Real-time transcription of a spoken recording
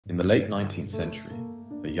In the late 19th century,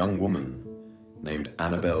 a young woman named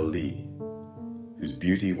Annabel Lee, whose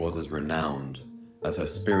beauty was as renowned as her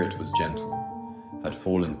spirit was gentle, had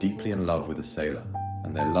fallen deeply in love with a sailor,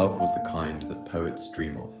 and their love was the kind that poets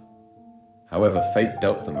dream of. However, fate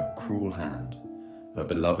dealt them a cruel hand. Her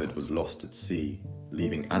beloved was lost at sea,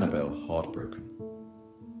 leaving Annabel heartbroken.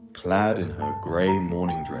 Clad in her grey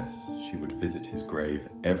mourning dress, she would visit his grave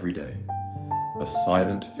every day, a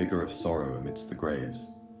silent figure of sorrow amidst the graves.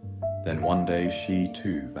 Then one day she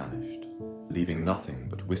too vanished, leaving nothing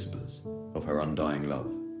but whispers of her undying love.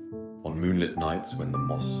 On moonlit nights when the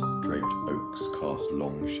moss-draped oaks cast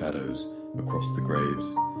long shadows across the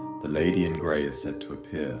graves, the lady in grey is said to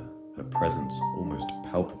appear, her presence almost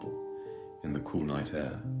palpable in the cool night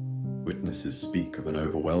air. Witnesses speak of an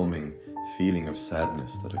overwhelming feeling of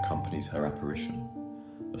sadness that accompanies her apparition,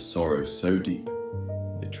 a sorrow so deep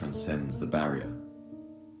it transcends the barrier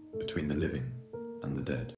between the living and the dead.